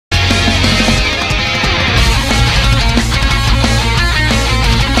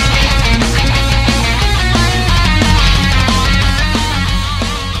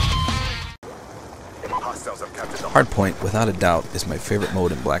Hardpoint, without a doubt, is my favorite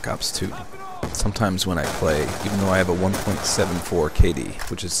mode in Black Ops 2. Sometimes when I play, even though I have a 1.74 KD,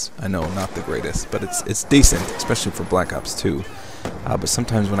 which is, I know, not the greatest, but it's decent, especially for Black Ops 2. But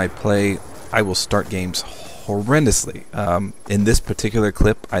sometimes when I play, I will start games horrendously. In this particular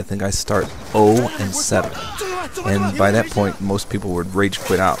clip, I think I start 0-7. And by that point, most people would rage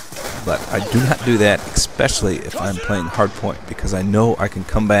quit out. But I do not do that, especially if I'm playing Hardpoint, because I know I can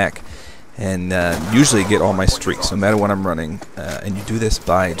come back and usually get all my streaks, no matter what I'm running. And you do this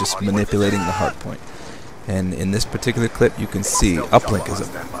by just manipulating the hardpoint. And in this particular clip, you can see Uplink is an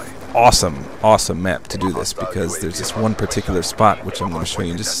awesome map to do this, because there's this one particular spot, which I'm going to show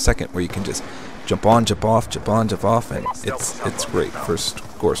you in just a second, where you can just jump on, jump off, jump on, jump off, and it's great for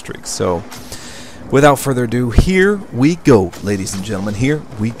score streaks. So, without further ado, here we go, ladies and gentlemen. Here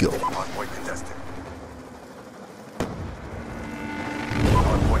we go.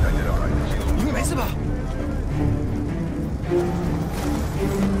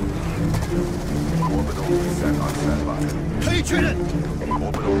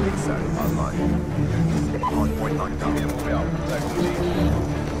 Orbital reset online. Hardpoint knockdown.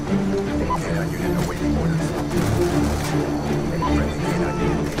 K9 unit awaiting orders. Friendly K9